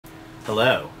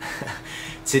Hello.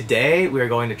 Today we are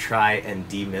going to try and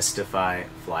demystify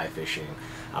fly fishing.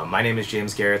 My name is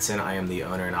James Garrettson. I am the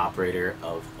owner and operator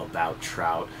of About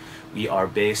Trout. We are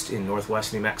based in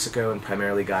northwest New Mexico and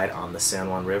primarily guide on the San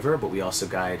Juan River, but we also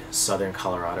guide southern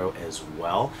Colorado as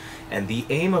well. And the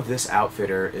aim of this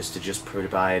outfitter is to just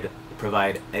provide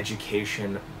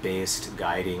education-based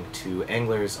guiding to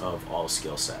anglers of all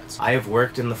skill sets. I have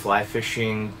worked in the fly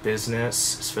fishing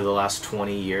business for the last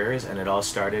 20 years, and it all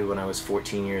started when I was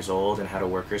 14 years old and had a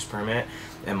worker's permit,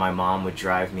 and my mom would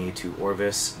drive me to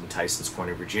Orvis in Tysons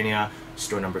Corner, Virginia,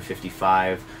 store number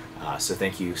 55. So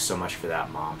thank you so much for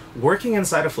that, Mom. Working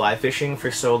inside of fly fishing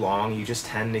for so long, you just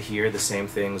tend to hear the same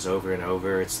things over and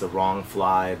over. It's the wrong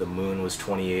fly, the moon was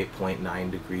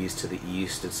 28.9 degrees to the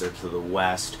east instead of to the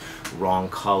west, wrong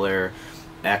color,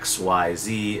 X, Y,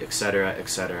 Z, etc.,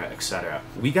 etc., etc.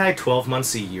 We guide 12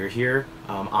 months a year here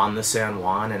on the San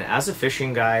Juan, and as a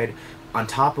fishing guide, on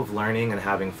top of learning and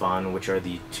having fun, which are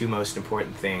the two most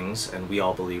important things, and we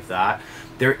all believe that,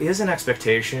 there is an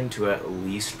expectation to at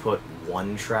least put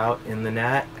one trout in the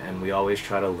net, and we always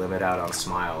try to limit out on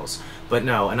smiles. But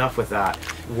no, enough with that.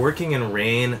 Working in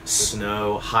rain,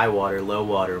 snow, high water, low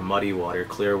water, muddy water,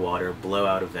 clear water,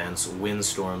 blowout events,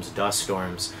 windstorms, dust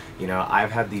storms, you know,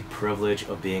 I've had the privilege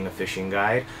of being a fishing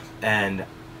guide, and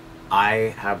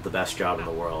I have the best job in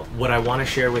the world. What I want to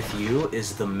share with you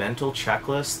is the mental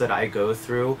checklist that I go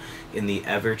through in the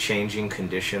ever-changing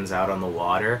conditions out on the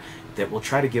water that will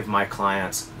try to give my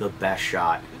clients the best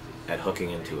shot at hooking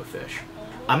into a fish.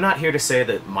 I'm not here to say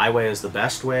that my way is the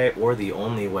best way or the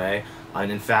only way, and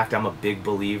in fact I'm a big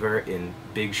believer in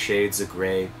big shades of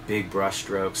gray, big brush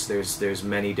strokes. There's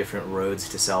many different roads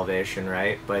to salvation,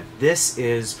 right? But this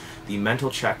is the mental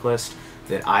checklist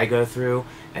that I go through,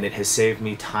 and it has saved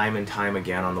me time and time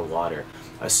again on the water,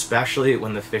 especially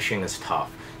when the fishing is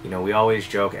tough. You know, we always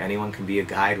joke anyone can be a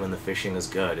guide when the fishing is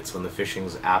good. It's when the fishing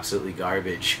is absolutely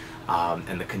garbage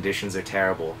and the conditions are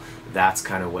terrible. That's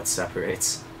kind of what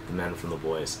separates the men from the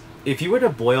boys. If you were to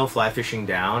boil fly fishing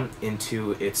down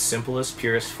into its simplest,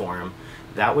 purest form,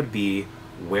 that would be,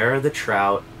 where are the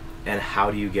trout and how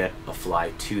do you get a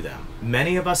fly to them?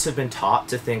 Many of us have been taught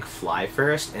to think fly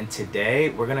first, and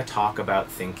today we're going to talk about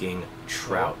thinking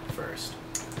trout first.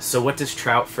 So what does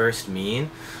trout first mean?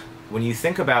 When you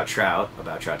think about trout,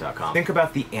 about trout.com, think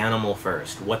about the animal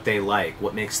first, what they like,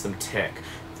 what makes them tick,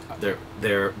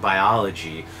 their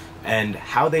biology, and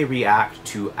how they react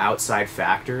to outside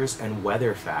factors and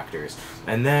weather factors.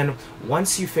 And then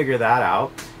once you figure that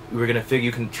out,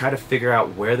 you can try to figure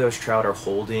out where those trout are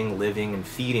holding, living, and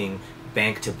feeding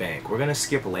bank to bank. We're going to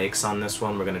skip lakes on this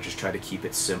one. We're going to just try to keep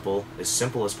it simple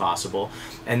as possible.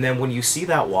 And then when you see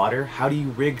that water, how do you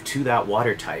rig to that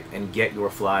water type and get your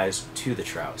flies to the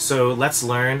trout? So let's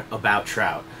learn about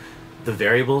trout. The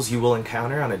variables you will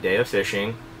encounter on a day of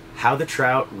fishing, how the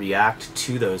trout react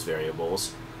to those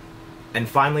variables, and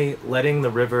finally letting the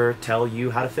river tell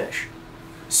you how to fish.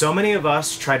 So many of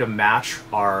us try to match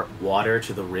our water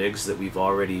to the rigs that we've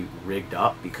already rigged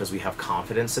up because we have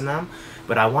confidence in them,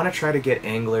 but I want to try to get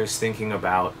anglers thinking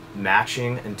about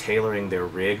matching and tailoring their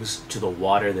rigs to the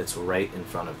water that's right in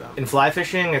front of them. In fly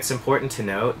fishing, it's important to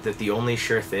note that the only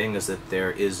sure thing is that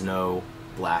there is no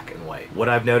black and white. What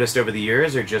I've noticed over the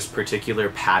years are just particular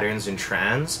patterns and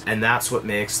trends, and that's what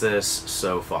makes this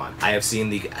so fun. I have seen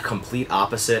the complete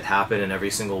opposite happen in every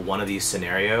single one of these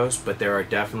scenarios, but there are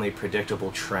definitely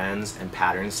predictable trends and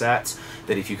pattern sets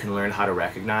that if you can learn how to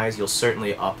recognize, you'll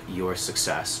certainly up your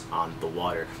success on the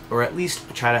water, or at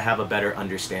least try to have a better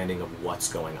understanding of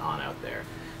what's going on out there.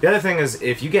 The other thing is,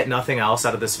 if you get nothing else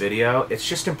out of this video, it's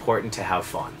just important to have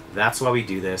fun. That's why we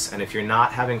do this, and if you're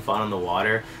not having fun on the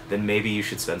water, then maybe you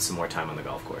should spend some more time on the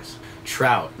golf course.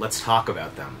 Trout, let's talk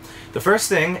about them. The first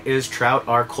thing is trout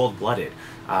are cold-blooded.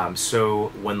 So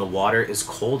when the water is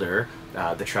colder,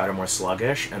 the trout are more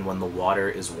sluggish, and when the water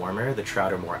is warmer, the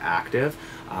trout are more active.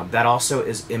 That also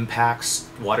impacts,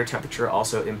 water temperature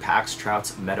also impacts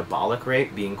trout's metabolic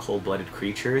rate, being cold-blooded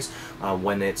creatures.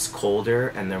 When it's colder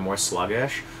and they're more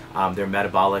sluggish, their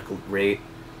metabolic rate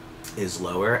is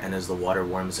lower, and as the water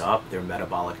warms up, their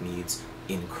metabolic needs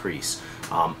increase.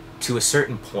 To a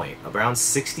certain point, around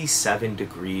 67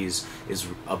 degrees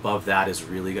above that is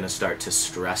really going to start to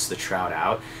stress the trout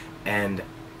out, and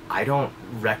I don't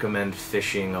recommend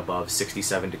fishing above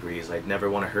 67 degrees. I'd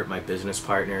never want to hurt my business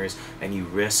partners, and you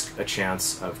risk a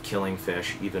chance of killing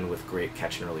fish even with great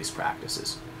catch and release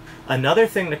practices. Another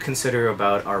thing to consider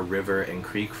about our river and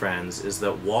creek friends is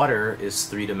that water is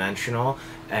three-dimensional,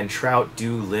 and trout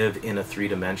do live in a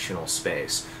three-dimensional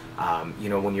space. You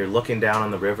know, when you're looking down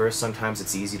on the river, sometimes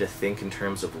it's easy to think in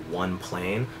terms of one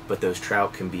plane, but those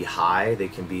trout can be high, they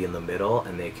can be in the middle,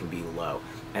 and they can be low.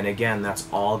 And again, that's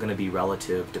all going to be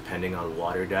relative depending on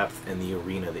water depth and the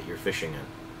arena that you're fishing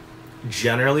in.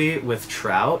 Generally, with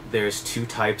trout, there's two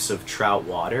types of trout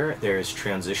water. There's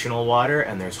transitional water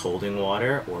and there's holding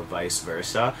water, or vice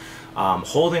versa.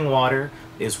 Holding water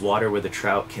is water where the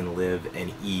trout can live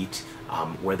and eat,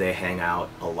 where they hang out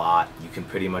a lot. You can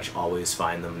pretty much always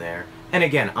find them there. And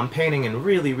again, I'm painting in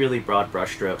really, really broad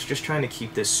brushstrokes, just trying to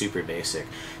keep this super basic.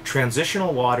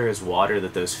 Transitional water is water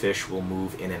that those fish will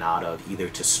move in and out of, either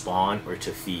to spawn or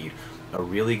to feed. A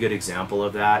really good example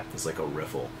of that is like a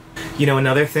riffle. You know,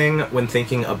 another thing when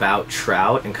thinking about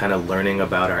trout and kind of learning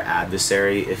about our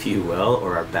adversary, if you will,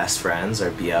 or our best friends,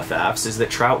 our BFFs, is that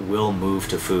trout will move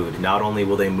to food. Not only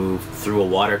will they move through a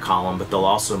water column, but they'll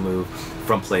also move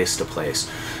from place to place.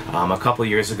 A couple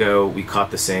years ago, we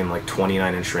caught the same like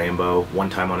 29-inch rainbow, one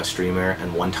time on a streamer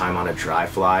and one time on a dry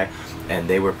fly. And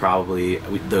they were probably,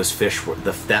 those fish were,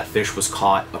 that fish was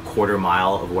caught a quarter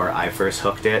mile of where I first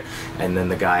hooked it, and then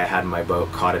the guy I had in my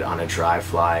boat caught it on a dry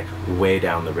fly way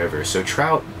down the river. So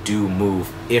trout do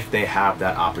move if they have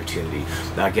that opportunity.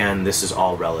 Again, this is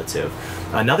all relative.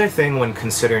 Another thing when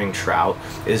considering trout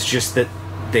is just that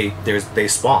they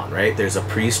spawn, right? There's a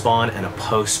pre-spawn and a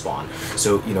post-spawn.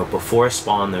 So, you know, before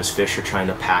spawn, those fish are trying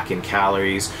to pack in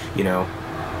calories, you know,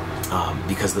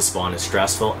 because the spawn is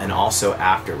stressful, and also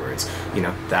afterwards. You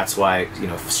know, that's why, you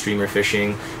know, streamer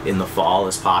fishing in the fall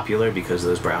is popular, because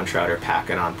those brown trout are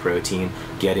packing on protein,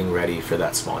 getting ready for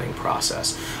that spawning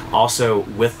process. Also,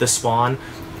 with the spawn,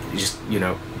 just, you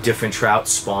know, different trout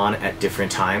spawn at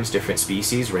different times, different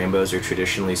species. Rainbows are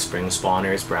traditionally spring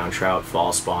spawners, brown trout,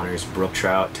 fall spawners, brook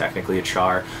trout, technically a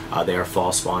char, they are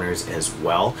fall spawners as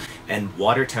well. And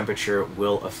water temperature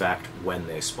will affect when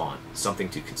they spawn, something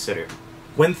to consider.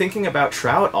 When thinking about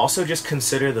trout, also just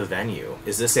consider the venue.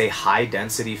 Is this a high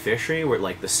density fishery where,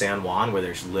 like the San Juan, where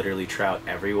there's literally trout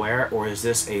everywhere, or is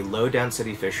this a low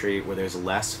density fishery where there's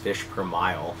less fish per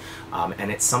mile?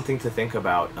 And it's something to think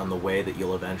about on the way that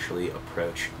you'll eventually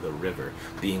approach the river,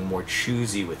 being more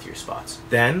choosy with your spots.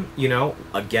 Then, you know,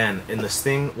 again, in this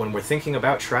thing, when we're thinking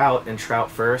about trout and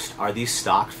trout first, are these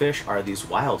stocked fish? Are these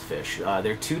wild fish?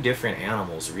 They're two different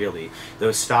animals, really.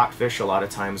 Those stocked fish a lot of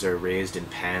times are raised in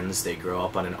pens. They grow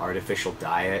up on an artificial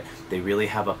diet. They really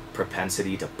have a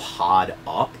propensity to pod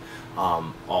up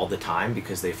all the time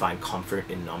because they find comfort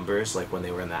in numbers, like when they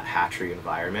were in that hatchery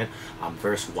environment,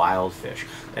 versus wild fish.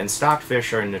 And stocked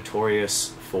fish are notorious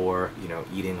for, you know,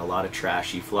 eating a lot of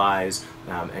trashy flies,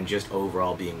 and just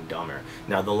overall being dumber.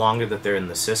 Now, the longer that they're in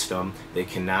the system, they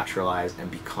can naturalize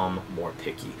and become more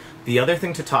picky. The other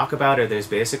thing to talk about are there's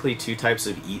basically two types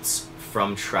of eats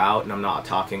from trout, and I'm not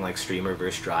talking like streamer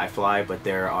versus dry fly, but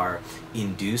there are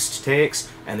induced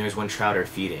takes and there's when trout are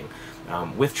feeding.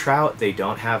 With trout, they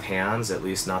don't have hands, at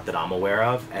least not that I'm aware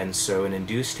of, and so an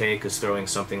induced take is throwing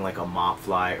something like a mop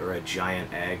fly or a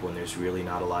giant egg when there's really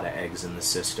not a lot of eggs in the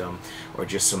system, or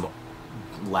just some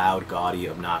loud, gaudy,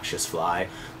 obnoxious fly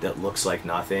that looks like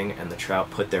nothing, and the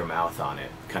trout put their mouth on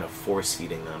it, kind of force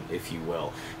feeding them, if you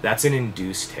will. That's an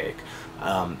induced take.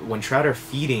 When trout are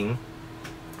feeding,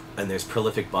 and there's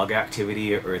prolific bug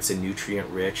activity, or it's a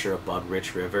nutrient-rich or a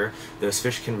bug-rich river, those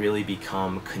fish can really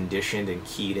become conditioned and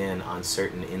keyed in on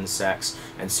certain insects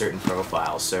and certain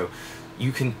profiles. So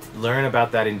you can learn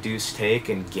about that induced take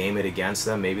and game it against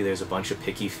them. Maybe there's a bunch of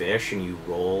picky fish and you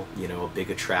roll, you know, a big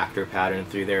attractor pattern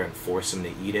through there and force them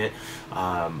to eat it.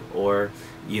 Or,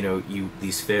 you know,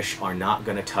 these fish are not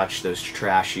going to touch those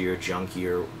trashy or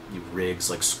junkier rigs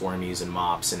like squirmies and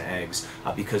mops and eggs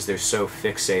because they're so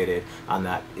fixated on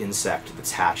that insect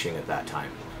that's hatching at that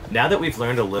time. Now that we've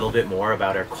learned a little bit more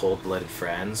about our cold-blooded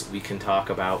friends, we can talk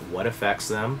about what affects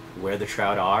them, where the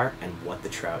trout are, and what the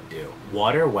trout do.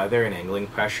 Water, weather, and angling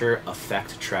pressure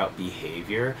affect trout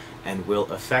behavior and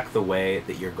will affect the way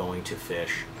that you're going to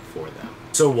fish for them.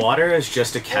 So water is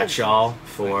just a catch-all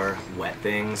for wet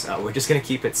things. We're just going to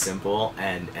keep it simple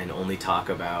and only talk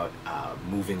about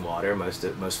moving water. Most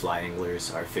fly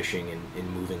anglers are fishing in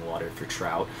moving water for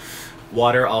trout.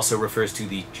 Water also refers to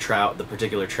the trout, the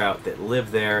particular trout that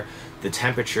live there, the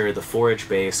temperature, the forage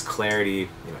base, clarity,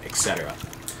 you know, etc.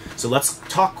 So let's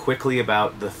talk quickly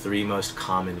about the three most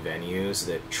common venues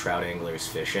that trout anglers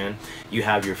fish in. You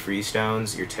have your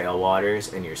freestones, your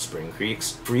tailwaters, and your spring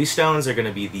creeks. Freestones are going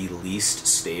to be the least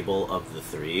stable of the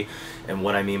three, and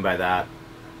what I mean by that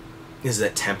is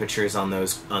that temperatures on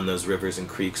those rivers and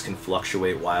creeks can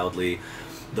fluctuate wildly.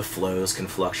 The flows can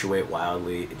fluctuate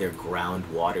wildly. They're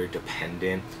groundwater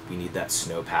dependent. We need that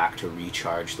snowpack to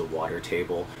recharge the water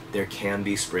table. There can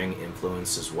be spring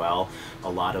influence as well. A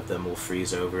lot of them will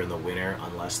freeze over in the winter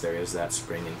unless there is that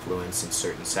spring influence in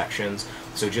certain sections.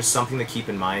 So just something to keep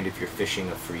in mind if you're fishing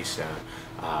a freestone,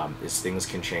 is things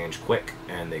can change quick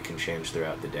and they can change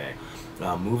throughout the day.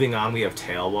 Moving on, we have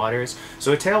tailwaters.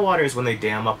 So a tailwater is when they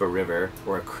dam up a river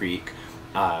or a creek,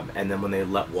 and then when they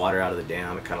let water out of the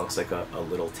dam, it kind of looks like a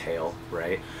little tail,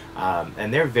 right?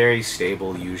 And they're very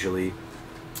stable usually.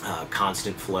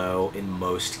 Constant flow in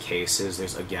most cases.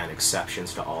 There's, again,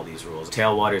 exceptions to all these rules.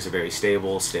 Tailwaters are very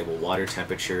stable. Stable water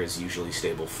temperature is usually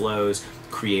stable flows.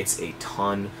 Creates a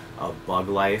ton of bug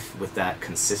life with that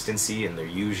consistency, and they're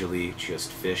usually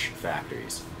just fish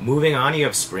factories. Moving on, you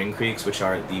have spring creeks, which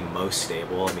are the most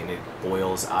stable. I mean, it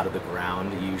boils out of the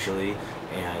ground usually,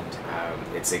 and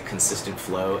it's a consistent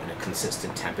flow and a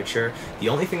consistent temperature. The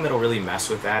only thing that'll really mess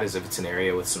with that is if it's an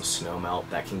area with some snow melt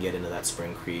that can get into that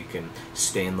spring creek and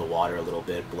stain the water a little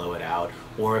bit, blow it out,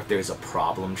 or if there's a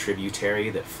problem tributary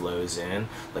that flows in,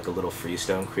 like a little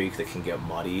freestone creek that can get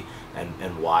muddy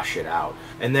and wash it out.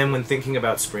 And then when thinking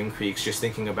about spring creeks, just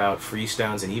thinking about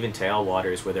freestones and even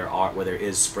tailwaters where there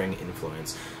is spring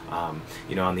influence.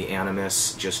 You know, on the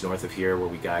Animus, just north of here where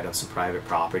we guide on some private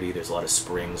property, there's a lot of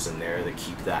springs in there that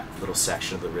keep that little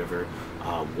section of the river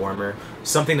warmer.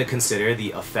 Something to consider,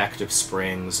 the effect of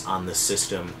springs on the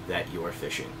system that you're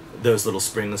fishing. Those little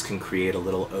springs can create a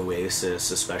little oasis,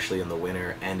 especially in the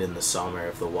winter and in the summer.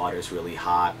 If the water's really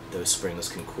hot, those springs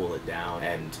can cool it down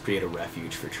and create a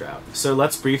refuge for trout. So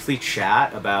let's briefly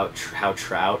chat about how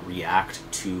trout react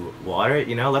to water.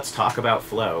 You know, let's talk about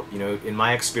flow. You know, in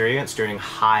my experience, during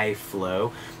high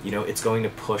flow, you know, it's going to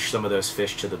push some of those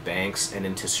fish to the banks and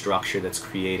into structure that's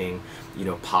creating, you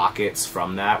know, pockets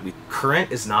from that.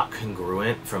 Current is not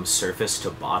congruent from surface to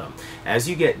bottom. As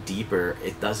you get deeper,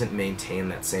 it doesn't maintain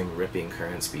that same ripping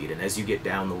current speed, and as you get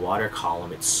down the water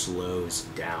column, it slows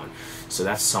down. So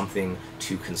that's something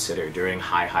to consider. During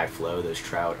high flow, those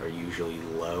trout are usually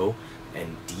low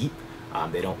and deep.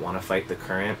 They don't want to fight the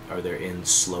current, or they're in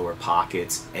slower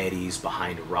pockets, eddies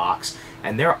behind rocks,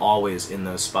 and they're always in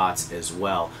those spots as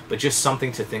well. But just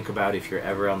something to think about if you're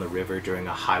ever on the river during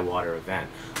a high water event.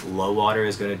 Low water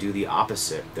is going to do the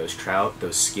opposite. Those trout,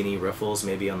 those skinny riffles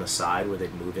maybe on the side where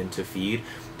they'd move in to feed,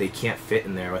 they can't fit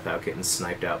in there without getting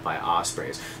sniped out by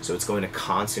ospreys. So it's going to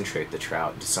concentrate the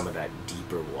trout into some of that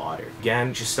deeper water.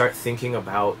 Again, just start thinking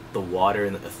about the water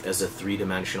as a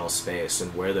three-dimensional space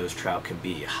and where those trout can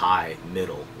be, high,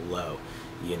 middle, low,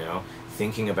 you know?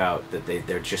 Thinking about that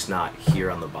they're just not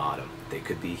here on the bottom. They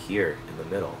could be here in the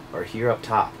middle or here up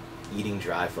top, eating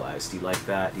dry flies. Do you like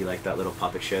that? Do you like that little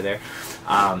puppet show there?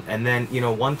 And then, you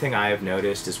know, one thing I have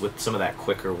noticed is with some of that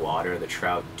quicker water, the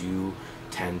trout do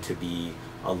tend to be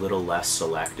a little less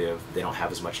selective. They don't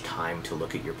have as much time to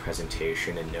look at your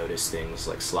presentation and notice things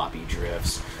like sloppy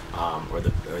drifts, or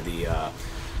the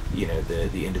you know,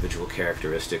 the individual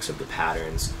characteristics of the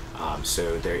patterns.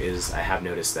 So I have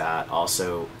noticed that.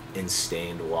 Also, in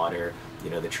stained water, you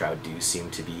know, the trout do seem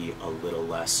to be a little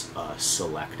less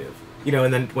selective. You know,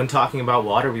 and then when talking about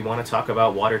water, we want to talk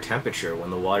about water temperature. When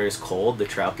the water is cold, the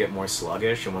trout get more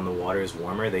sluggish, and when the water is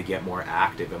warmer, they get more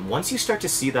active. And once you start to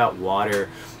see that water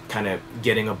kind of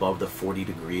getting above the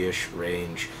 40-degree-ish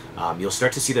range, you'll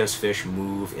start to see those fish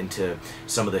move into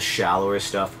some of the shallower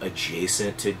stuff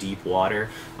adjacent to deep water.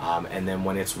 And then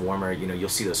when it's warmer, you know, you'll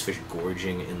see those fish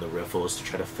gorging in the riffles to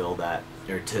try to fill that,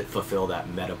 or to fulfill that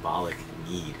metabolic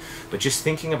need. But just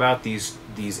thinking about these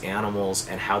animals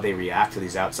and how they react to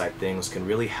these outside things can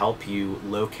really help you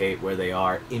locate where they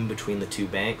are in between the two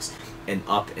banks and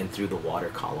up and through the water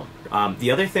column.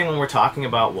 The other thing when we're talking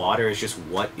about water is just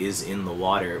what is in the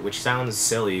water, which sounds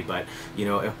silly, but you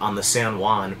know, on the San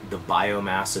Juan, the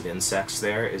biomass of insects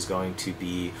there is going to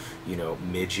be, you know,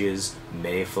 midges,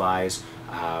 mayflies.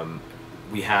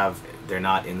 They're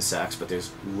not insects, but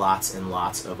there's lots and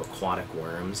lots of aquatic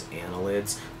worms,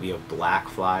 annelids. We have black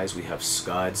flies, we have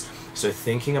scuds. So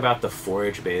thinking about the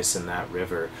forage base in that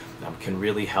river can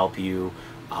really help you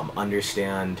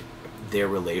understand their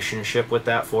relationship with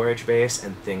that forage base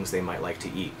and things they might like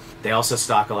to eat. They also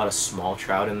stock a lot of small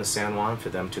trout in the San Juan for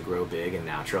them to grow big and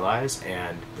naturalize,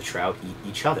 and the trout eat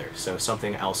each other. So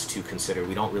something else to consider.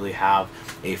 We don't really have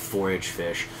a forage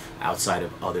fish outside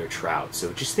of other trout.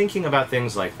 So just thinking about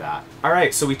things like that. All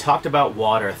right, so we talked about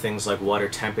water, things like water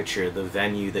temperature, the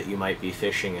venue that you might be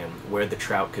fishing in, where the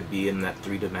trout could be in that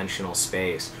three-dimensional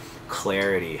space,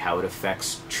 clarity, how it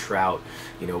affects trout,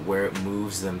 you know, where it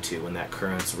moves them to when that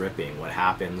current's ripping, what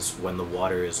happens when the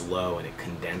water is low and it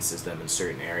condenses them in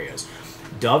certain areas.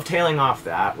 Dovetailing off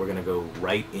that, we're going to go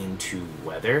right into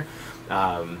weather.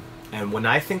 And when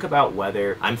I think about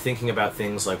weather, I'm thinking about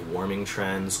things like warming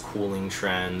trends, cooling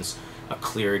trends, a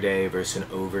clear day versus an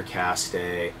overcast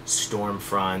day, storm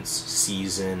fronts,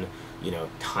 season,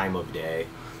 time of day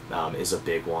is a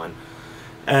big one.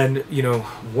 And,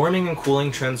 warming and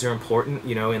cooling trends are important,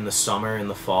 in the summer, in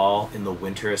the fall, in the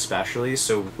winter especially.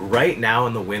 So right now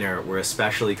in the winter, we're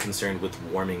especially concerned with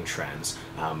warming trends.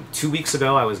 2 weeks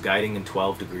ago, I was guiding in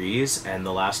 12 degrees, and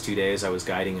the last 2 days I was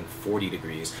guiding in 40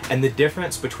 degrees. And the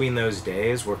difference between those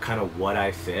days were kind of what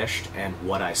I fished and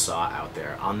what I saw out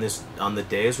there. On the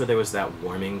days where there was that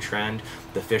warming trend,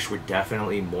 the fish were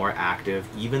definitely more active.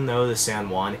 Even though the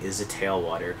San Juan is a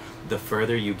tailwater, the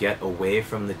further you get away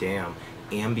from the dam,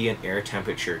 ambient air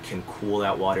temperature can cool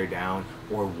that water down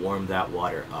or warm that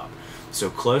water up. So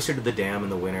closer to the dam in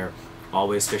the winter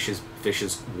always fishes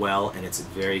well, and it's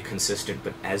very consistent.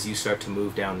 But as you start to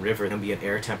move downriver, ambient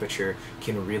air temperature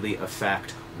can really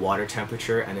affect water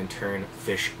temperature and in turn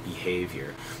fish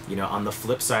behavior. On the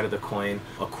flip side of the coin,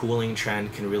 a cooling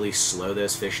trend can really slow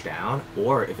those fish down,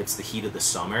 or if it's the heat of the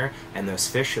summer and those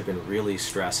fish have been really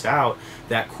stressed out,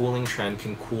 that cooling trend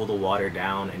can cool the water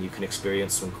down and you can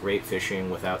experience some great fishing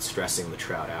without stressing the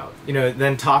trout out.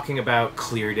 Then talking about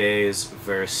clear days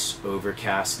versus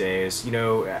overcast days,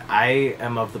 I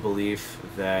am of the belief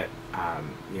that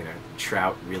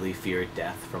trout really fear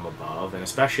death from above, and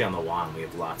especially on the Juan, we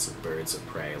have lots of birds of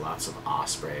prey, lots of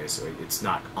ospreys, so it's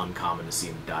not uncommon to see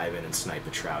them dive in and snipe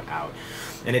a trout out.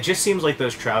 And it just seems like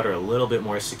those trout are a little bit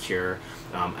more secure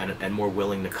and more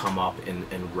willing to come up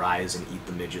and rise and eat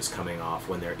the midges coming off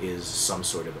when there is some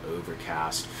sort of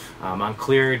overcast. On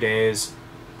clearer days,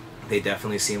 they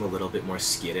definitely seem a little bit more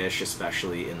skittish,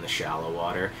 especially in the shallow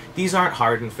water. These aren't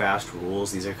hard and fast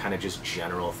rules. These are kind of just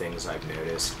general things I've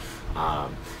noticed.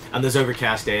 On those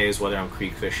overcast days, whether I'm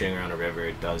creek fishing or on a river,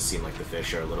 it does seem like the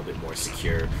fish are a little bit more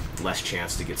secure, less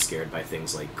chance to get scared by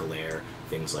things like glare,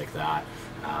 things like that.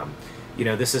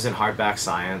 This isn't hardback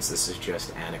science, this is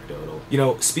just anecdotal.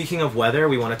 Speaking of weather,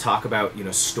 we want to talk about,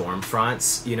 storm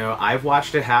fronts. I've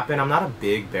watched it happen. I'm not a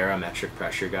big barometric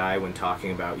pressure guy when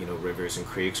talking about, rivers and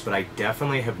creeks, but I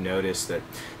definitely have noticed that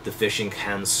the fishing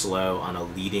can slow on a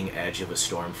leading edge of a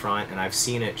storm front, and I've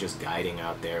seen it just guiding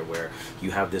out there where you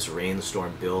have this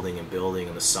rainstorm building and building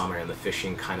in the summer and the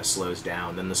fishing kind of slows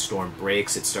down. Then the storm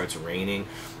breaks, it starts raining,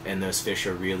 and those fish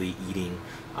are really eating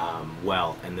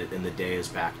well, and the day is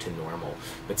back to normal.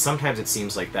 But sometimes it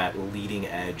seems like that leading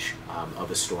edge of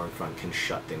a storm front can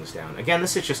shut things down. Again,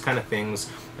 this is just kind of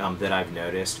things that I've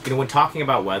noticed. When talking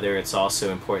about weather, it's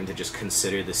also important to just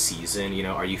consider the season.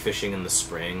 Are you fishing in the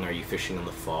spring? Are you fishing in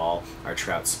the fall? Are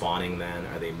trout spawning then?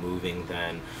 Are they moving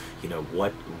then?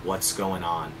 What's going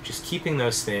on? Just keeping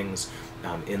those things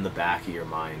in the back of your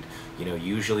mind.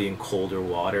 Usually in colder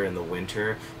water in the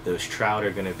winter, those trout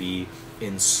are going to be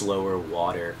in slower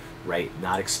water, right?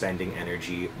 Not expending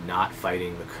energy, not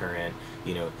fighting the current,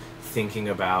 thinking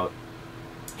about,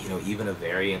 even a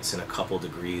variance in a couple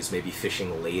degrees, maybe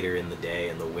fishing later in the day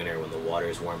in the winter when the water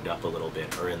is warmed up a little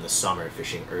bit, or in the summer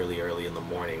fishing early in the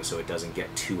morning so it doesn't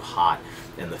get too hot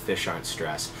and the fish aren't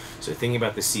stressed. So thinking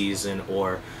about the season,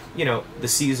 or the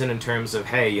season in terms of,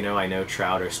 hey, I know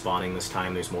trout are spawning this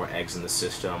time, there's more eggs in the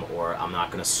system, or I'm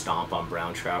not going to stomp on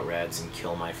brown trout reds and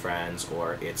kill my friends,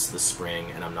 or it's the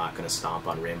spring and I'm not going to stomp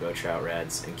on rainbow trout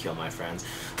reds and kill my friends,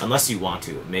 unless you want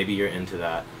to. Maybe you're into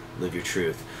that, live your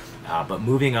truth. But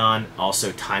moving on,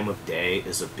 also time of day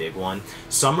is a big one.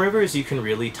 Some rivers you can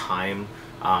really time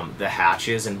the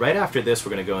hatches, and right after this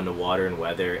we're going to go into water and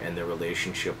weather and the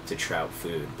relationship to trout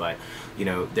food. But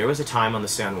there was a time on the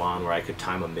San Juan where I could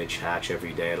time a midge hatch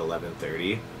every day at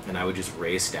 11:30, and I would just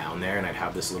race down there, and I'd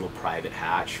have this little private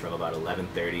hatch from about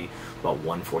 11:30 about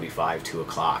 1:45, 2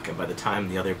 o'clock, and by the time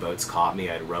the other boats caught me,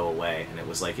 I'd row away, and it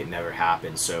was like it never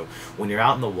happened. So when you're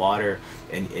out in the water,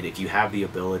 and if you have the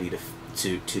ability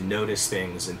to notice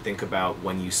things and think about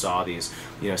when you saw these,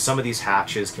 some of these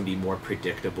hatches can be more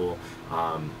predictable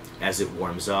as it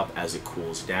warms up, as it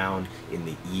cools down in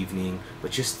the evening.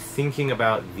 But just thinking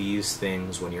about these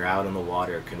things when you're out in the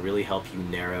water can really help you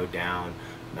narrow down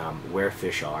where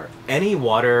fish are. Any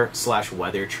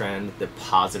water/weather trend that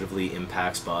positively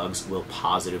impacts bugs will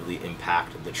positively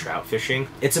impact the trout fishing.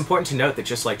 It's important to note that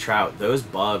just like trout, those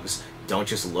bugs don't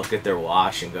just look at their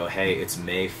watch and go, hey, it's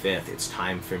May 5th, it's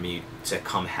time for me to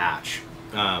come hatch.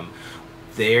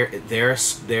 Their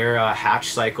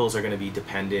hatch cycles are going to be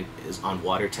dependent on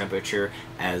water temperature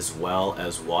as well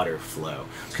as water flow.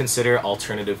 Consider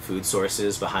alternative food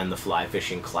sources behind the fly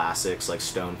fishing classics like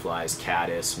stoneflies,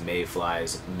 caddis,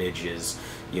 mayflies, midges,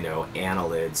 you know,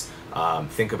 annelids.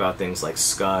 Think about things like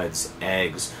scuds,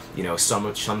 eggs. You know,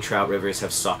 some trout rivers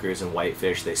have suckers and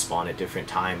whitefish. They spawn at different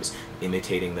times,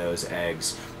 imitating those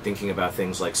eggs. Thinking about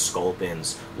things like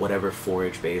sculpins, whatever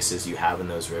forage bases you have in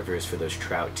those rivers for those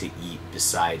trout to eat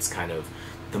besides kind of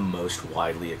the most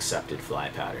widely accepted fly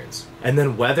patterns. And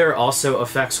then weather also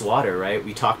affects water, right?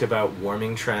 We talked about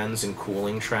warming trends and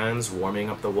cooling trends,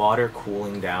 warming up the water,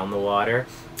 cooling down the water.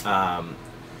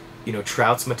 You know,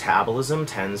 trout's metabolism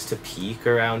tends to peak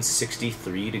around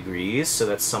 63 degrees, so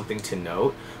that's something to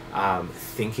note.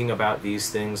 Thinking about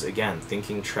these things, again,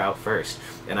 thinking trout first.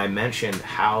 And I mentioned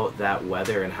how that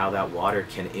weather and how that water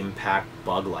can impact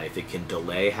bug life. It can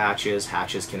delay hatches.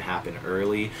 Hatches can happen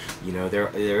early. You know,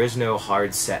 there is no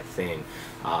hard set thing.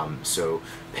 So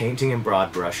painting in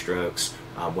broad brushstrokes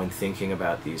when thinking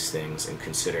about these things and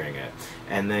considering it.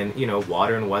 And then, you know,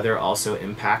 water and weather also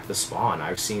impact the spawn.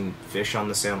 I've seen fish on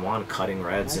the San Juan cutting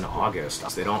reds in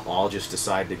August. They don't all just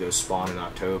decide to go spawn in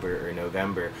October or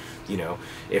November. You know,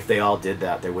 if they all did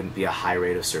that, there wouldn't be a high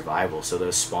rate of survival. So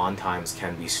those spawn times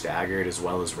can be staggered, as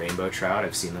well as rainbow trout.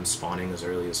 I've seen them spawning as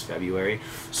early as February.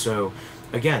 So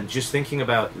again, just thinking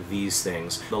about these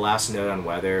things. The last note on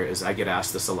weather is I get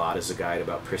asked this a lot as a guide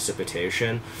about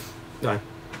precipitation.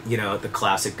 You know, the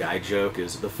classic guide joke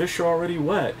is, the fish are already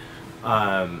wet.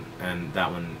 And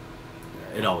that one,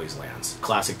 it always lands.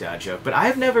 Classic dad joke. But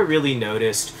I've never really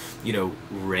noticed, you know,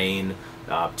 rain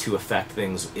to affect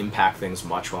things, impact things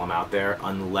much while I'm out there,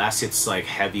 unless it's like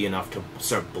heavy enough to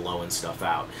start blowing stuff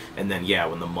out. And then, yeah,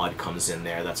 when the mud comes in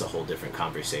there, that's a whole different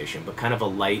conversation. But kind of a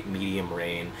light, medium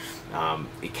rain,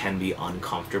 it can be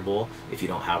uncomfortable if you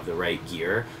don't have the right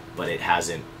gear, but it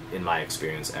hasn't, in my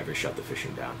experience, ever shut the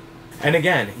fishing down. And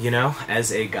again, you know,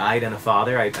 as a guide and a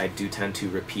father, I do tend to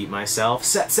repeat myself,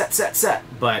 set.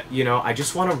 But, you know, I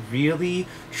just want to really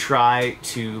try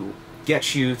to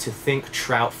get you to think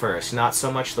trout first, not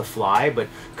so much the fly, but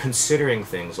considering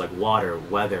things like water,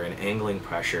 weather, and angling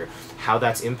pressure, how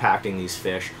that's impacting these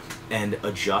fish, and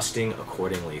adjusting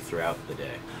accordingly throughout the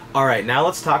day. All right, now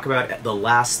let's talk about the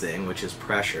last thing, which is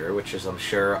pressure, which is, I'm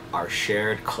sure, our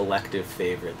shared collective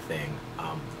favorite thing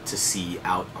to see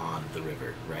out on the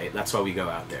river, right? That's why we go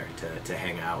out there, to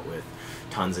hang out with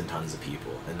tons and tons of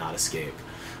people and not escape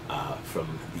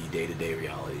from the day-to-day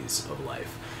realities of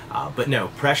life. But no,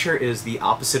 pressure is the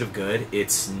opposite of good.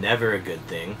 It's never a good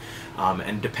thing.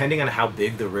 And depending on how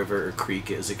big the river or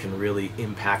creek is, it can really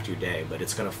impact your day. But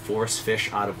it's going to force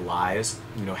fish out of lies.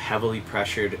 You know, heavily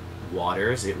pressured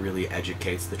waters, it really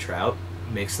educates the trout,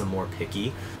 makes them more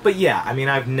picky. But yeah, I mean,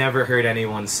 I've never heard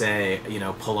anyone say, you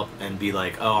know, pull up and be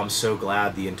like, oh, I'm so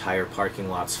glad the entire parking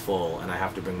lot's full and I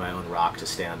have to bring my own rock to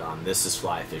stand on. This is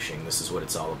fly fishing. This is what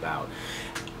it's all about.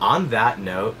 On that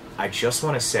note, I just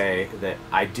want to say that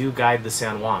I do guide the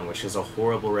San Juan, which has a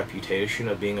horrible reputation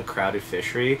of being a crowded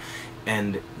fishery.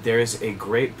 And there's a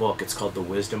great book, it's called The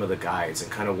Wisdom of the Guides,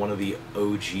 and kind of one of the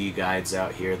OG guides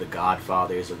out here, the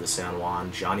godfathers of the San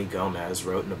Juan, Johnny Gomez,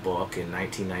 wrote in a book in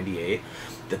 1998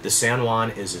 that the San Juan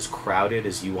is as crowded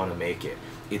as you want to make it.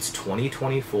 It's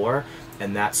 2024,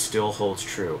 and that still holds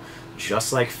true.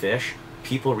 Just like fish,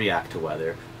 people react to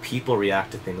weather. People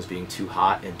react to things being too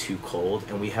hot and too cold,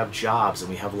 and we have jobs and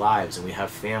we have lives and we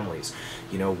have families.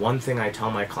 You know, one thing I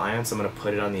tell my clients, I'm going to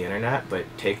put it on the internet, but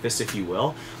take this if you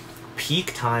will.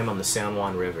 Peak time on the San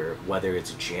Juan River, whether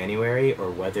it's January or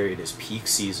whether it is peak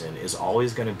season, is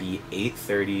always going to be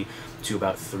 8:30 to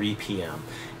about 3 p.m.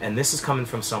 And this is coming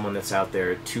from someone that's out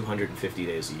there 250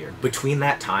 days a year. Between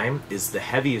that time is the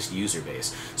heaviest user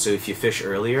base. So if you fish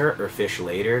earlier or fish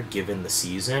later, given the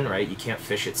season, right, you can't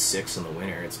fish at 6 in the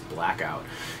winter, it's blackout,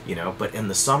 you know, but in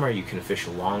the summer you can fish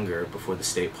longer before the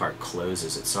state park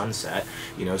closes at sunset,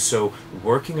 you know, so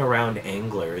working around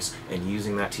anglers and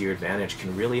using that to your advantage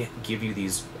can really give you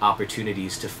these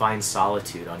opportunities to find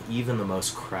solitude on even the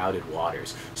most crowded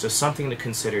waters. So something to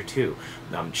consider too,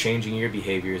 changing your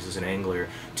behaviors as an angler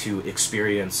to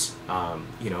experience,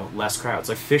 you know, less crowds.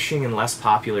 Like fishing in less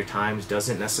popular times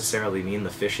doesn't necessarily mean the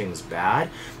fishing's bad.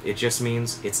 It just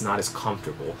means it's not as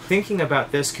comfortable. Thinking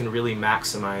about this can really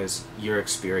maximize your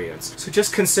experience. So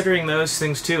just considering those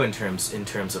things too in terms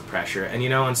of pressure. And you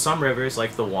know, on some rivers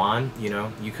like the Juan, you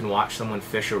know, you can watch someone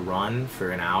fish a run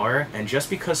for an hour, and just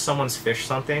because someone's fished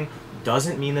something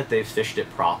doesn't mean that they've fished it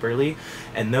properly,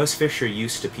 and those fish are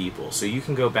used to people, so you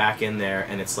can go back in there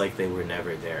and it's like they were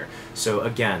never there. So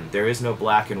again, there is no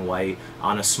black and white.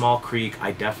 On a small creek,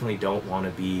 I definitely don't want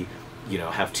to be, you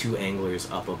know, have 2 anglers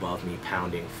up above me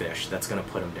pounding fish. That's going to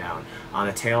put them down. On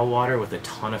a tailwater with a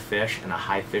ton of fish and a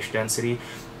high fish density,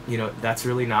 that's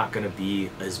really not going to be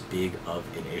as big of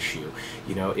an issue.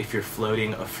 If you're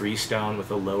floating a freestone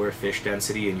with a lower fish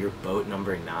density and you're boat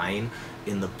number 9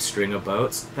 in the string of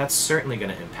boats, that's certainly going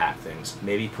to impact things.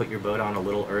 Maybe put your boat on a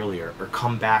little earlier or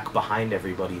come back behind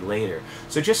everybody later.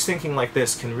 So just thinking like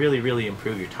this can really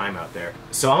improve your time out there.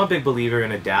 So I'm a big believer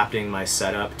in adapting my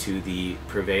setup to the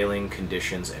prevailing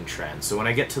conditions and trends. So when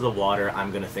I get to the water, I'm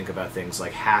going to think about things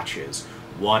like hatches,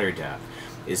 water depth.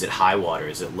 Is it high water?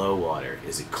 Is it low water?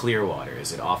 Is it clear water?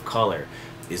 Is it off color?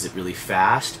 Is it really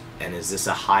fast? And is this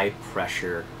a high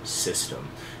pressure system?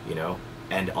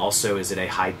 And also, is it a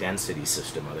high density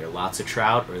system? Are there lots of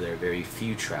trout or are there very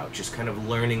few trout? Just kind of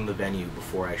learning the venue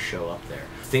before I show up there.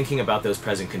 Thinking about those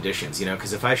present conditions,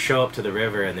 because if I show up to the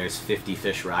river and there's 50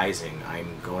 fish rising,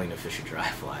 I'm going to fish a dry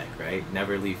fly, right?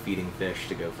 Never leave feeding fish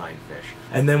to go find fish.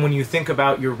 And then when you think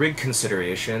about your rig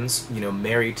considerations,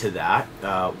 married to that,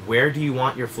 where do you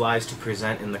want your flies to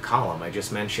present in the column? I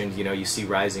just mentioned, you see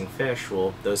rising fish,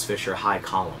 well, those fish are high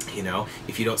column.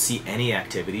 If you don't see any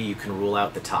activity, you can rule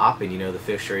out the top and the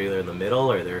fish are either in the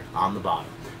middle or they're on the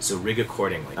bottom. So rig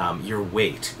accordingly. Your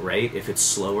weight, right? If it's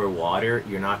slower water,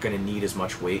 you're not going to need as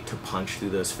much weight to punch through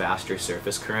those faster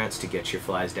surface currents to get your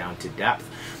flies down to depth.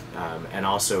 And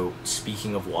also,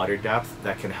 speaking of water depth,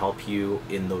 that can help you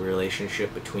in the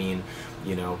relationship between,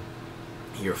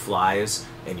 your flies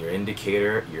and your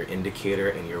indicator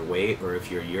and your weight, or if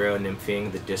you're Euro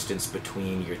nymphing, the distance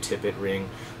between your tippet ring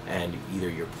and either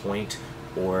your point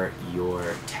or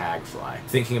your tag fly.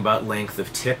 Thinking about length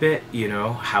of tippet,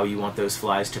 how you want those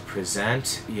flies to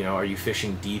present. Are you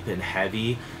fishing deep and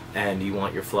heavy and you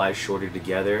want your flies shorter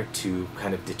together to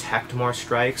kind of detect more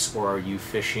strikes, or are you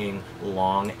fishing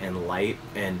long and light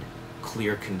and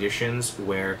clear conditions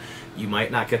where you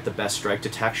might not get the best strike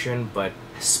detection, but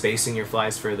spacing your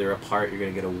flies further apart, you're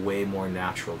going to get a way more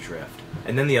natural drift.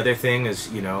 And then the other thing is,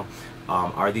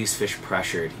 are these fish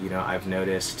pressured? I've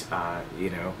noticed,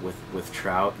 with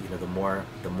trout,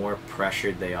 the more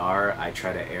pressured they are, I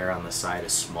try to err on the side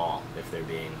of small if they're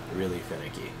being really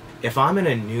finicky. If I'm in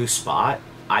a new spot,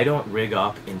 I don't rig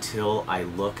up until I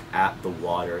look at the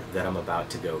water that I'm about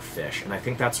to go fish. And I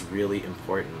think that's really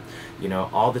important.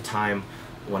 All the time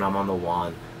when I'm on the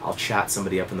wand, I'll chat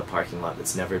somebody up in the parking lot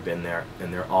that's never been there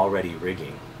and they're already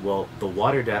rigging. Well, the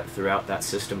water depth throughout that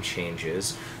system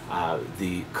changes.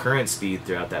 The current speed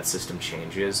throughout that system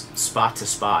changes. Spot to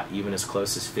spot, even as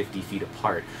close as 50 feet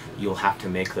apart, you'll have to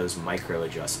make those micro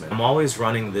adjustments. I'm always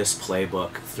running this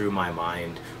playbook through my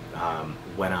mind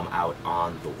when I'm out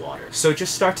on the water. So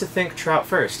just start to think trout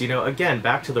first. Again,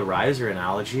 back to the riser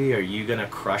analogy, are you gonna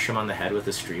crush them on the head with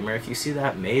a streamer if you see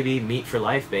that? Maybe. Meat for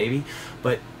life, baby.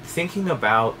 But thinking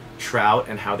about trout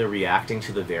and how they're reacting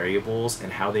to the variables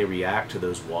and how they react to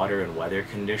those water and weather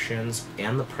conditions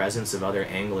and the presence of other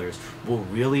anglers will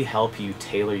really help you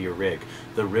tailor your rig.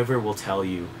 The river will tell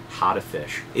you how to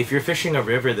fish. If you're fishing a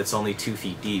river that's only 2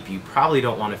 feet deep, you probably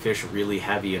don't want to fish really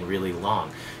heavy and really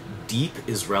long. Deep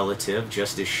is relative,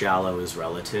 just as shallow is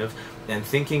relative, and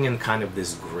thinking in kind of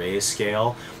this gray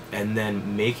scale and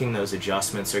then making those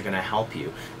adjustments are going to help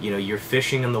you. You're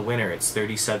fishing in the winter, it's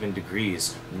 37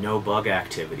 degrees, no bug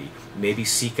activity. Maybe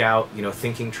seek out,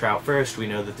 thinking trout first, we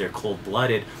know that they're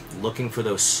cold-blooded, looking for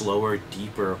those slower,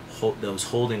 deeper, those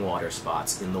holding water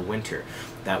spots in the winter.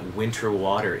 That winter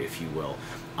water, if you will.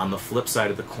 On the flip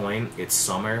side of the coin, it's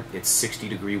summer, it's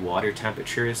 60-degree water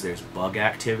temperatures, there's bug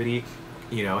activity,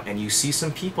 and you see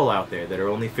some people out there that are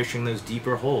only fishing those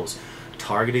deeper holes.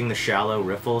 Targeting the shallow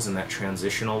riffles and that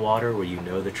transitional water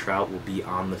where the trout will be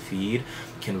on the feed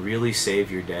can really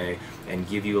save your day and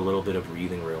give you a little bit of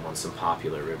breathing room on some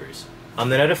popular rivers. On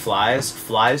the net of flies,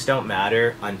 flies don't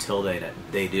matter until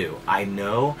they do. I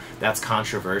know that's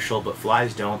controversial, but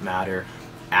flies don't matter.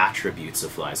 Attributes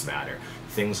of flies matter.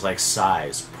 Things like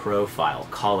size, profile,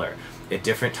 color. At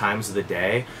different times of the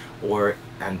day or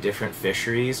on different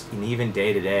fisheries, and even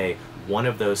day to day, one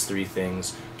of those 3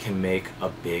 things can make a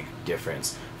big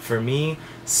difference. For me,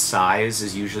 size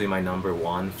is usually my number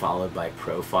 1, followed by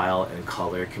profile, and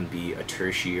color can be a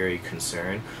tertiary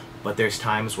concern. But there's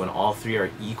times when all 3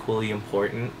 are equally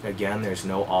important. Again, there's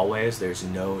no always, there's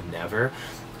no never.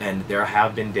 And there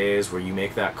have been days where you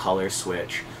make that color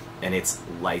switch and it's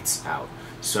lights out.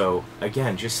 So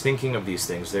again, just thinking of these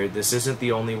things, this isn't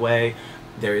the only way.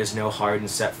 There is no hard and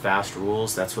set fast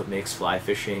rules. That's what makes fly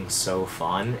fishing so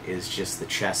fun, is just the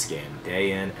chess game,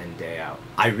 day in and day out.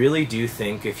 I really do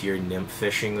think if you're nymph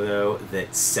fishing though,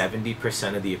 that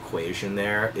 70% of the equation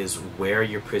there is where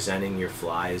you're presenting your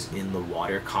flies in the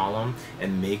water column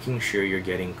and making sure you're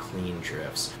getting clean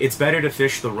drifts. It's better to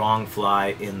fish the wrong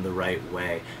fly in the right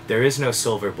way. There is no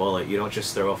silver bullet. You don't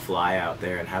just throw a fly out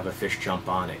there and have a fish jump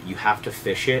on it. You have to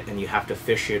fish it, and you have to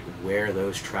fish it where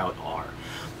those trout are.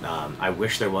 I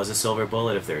wish there was a silver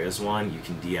bullet. If there is one, you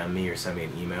can DM me or send me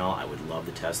an email. I would love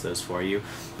to test those for you.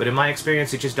 But in my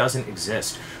experience, it just doesn't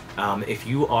exist. If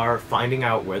you are finding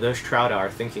out where those trout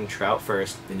are, thinking trout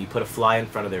first, and you put a fly in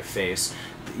front of their face,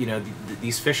 you know,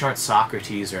 these fish aren't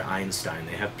Socrates or Einstein.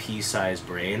 They have pea-sized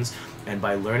brains, and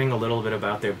by learning a little bit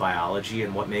about their biology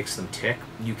and what makes them tick,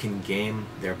 you can game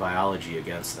their biology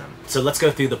against them. So let's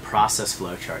go through the process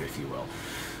flow chart, if you will.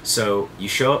 So you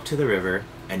show up to the river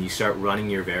and you start running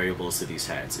your variables to these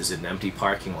heads. Is it an empty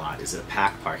parking lot? Is it a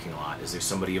packed parking lot? Is there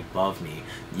somebody above me?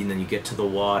 And then you get to the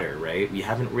water, right? We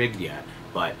haven't rigged yet,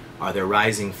 but are there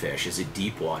rising fish? Is it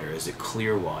deep water? Is it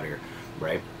clear water,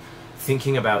 right?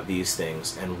 Thinking about these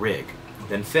things and rig.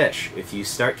 Then fish. If you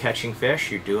start catching fish,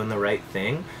 you're doing the right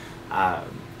thing.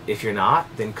 If you're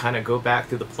not, then kind of go back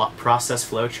through the process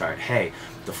flow chart. Hey,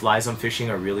 the flies I'm fishing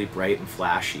are really bright and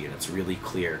flashy and it's really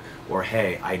clear. Or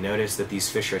hey, I noticed that these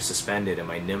fish are suspended and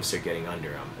my nymphs are getting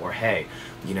under them. Or hey,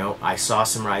 you know, I saw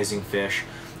some rising fish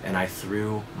and I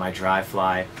threw my dry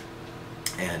fly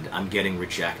and I'm getting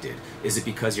rejected. Is it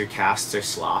because your casts are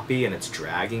sloppy and it's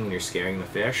dragging and you're scaring the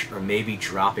fish? Or maybe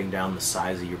dropping down the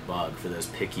size of your bug for those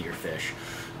pickier fish?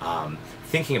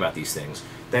 Thinking about these things.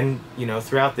 Then, you know,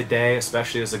 throughout the day,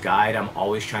 especially as a guide, I'm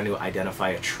always trying to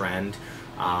identify a trend.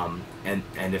 And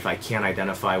if I can't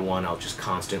identify one, I'll just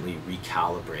constantly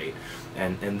recalibrate.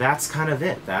 And that's kind of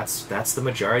it. That's the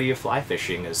majority of fly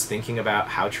fishing, is thinking about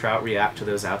how trout react to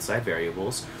those outside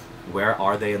variables. Where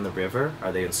are they in the river?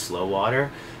 Are they in slow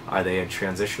water? Are they in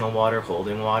transitional water,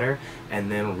 holding water? And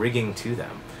then rigging to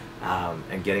them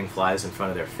and getting flies in front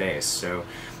of their face. So,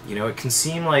 you know, it can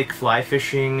seem like fly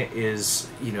fishing is,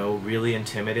 you know, really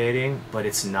intimidating, but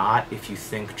it's not if you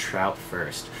think trout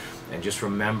first. And just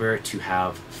remember to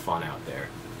have fun out there.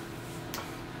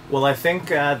 Well, I think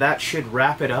that should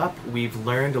wrap it up. We've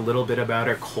learned a little bit about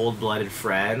our cold-blooded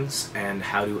friends and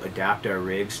how to adapt our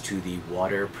rigs to the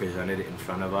water presented in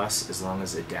front of us, as long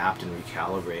as adapt and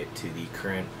recalibrate to the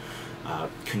current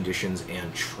conditions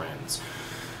and trends.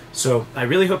 So I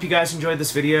really hope you guys enjoyed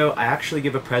this video. I actually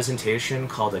give a presentation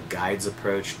called A Guide's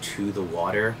Approach to the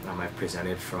Water. I've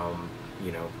presented from,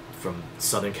 you know, from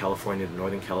Southern California to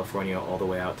Northern California, all the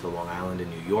way out to Long Island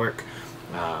and New York.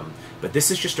 But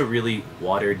this is just a really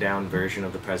watered down version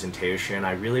of the presentation.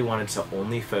 I really wanted to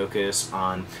only focus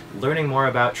on learning more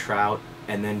about trout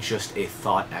and then just a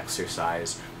thought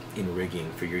exercise in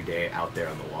rigging for your day out there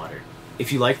on the water.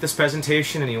 If you like this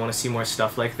presentation and you want to see more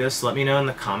stuff like this, let me know in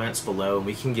the comments below, and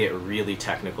we can get really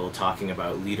technical talking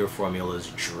about leader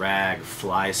formulas, drag,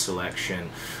 fly selection,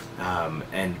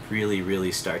 and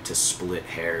really start to split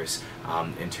hairs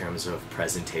in terms of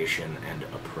presentation and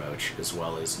approach, as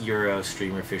well as Euro,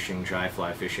 streamer fishing, dry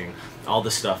fly fishing, all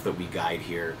the stuff that we guide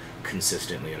here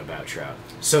consistently at About Trout.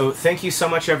 So thank you so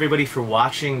much everybody for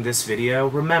watching this video.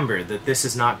 Remember that this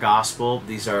is not gospel.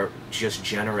 These are just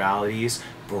generalities,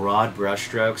 broad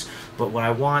brushstrokes, but what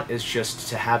I want is just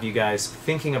to have you guys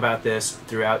thinking about this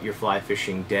throughout your fly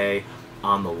fishing day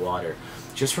on the water.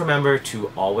 Just remember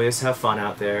to always have fun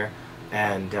out there,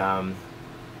 and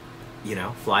you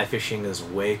know, fly fishing is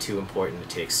way too important to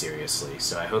take seriously.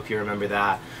 So I hope you remember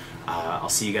that. I'll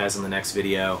see you guys in the next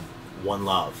video. One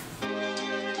love.